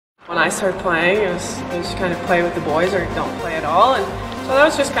When I started playing, it was kind of play with the boys or don't play at all, and so that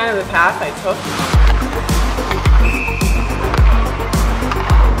was just kind of the path I took.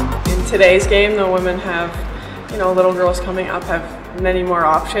 In today's game, the women have, little girls coming up have many more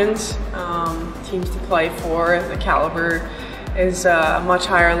options, teams to play for. The caliber is a much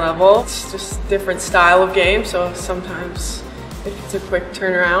higher level. It's just a different style of game, so sometimes if it's a quick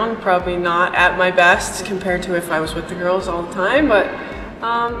turnaround, probably not at my best compared to if I was with the girls all the time. But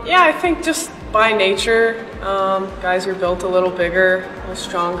yeah, I think just by nature, guys are built a little bigger, a little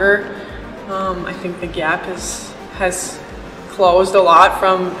stronger. I think the gap has closed a lot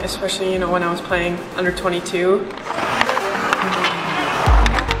from, especially when I was playing under 22.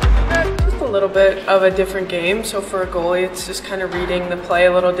 Just a little bit of a different game. So for a goalie, it's just kind of reading the play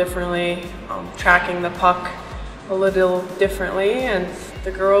a little differently, tracking the puck a little differently, and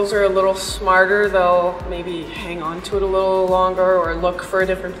the girls are a little smarter. They'll maybe hang on to it a little longer or look for a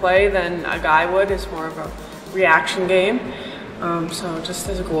different play than a guy would. It's more of a reaction game. So just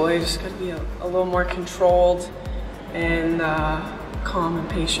as a goalie, you just got to be a little more controlled and calm and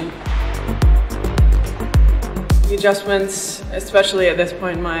patient. The adjustments, especially at this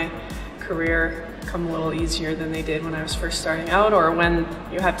point in my career, come a little easier than they did when I was first starting out or when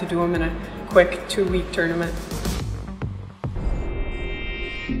you have to do them in a quick 2-week tournament.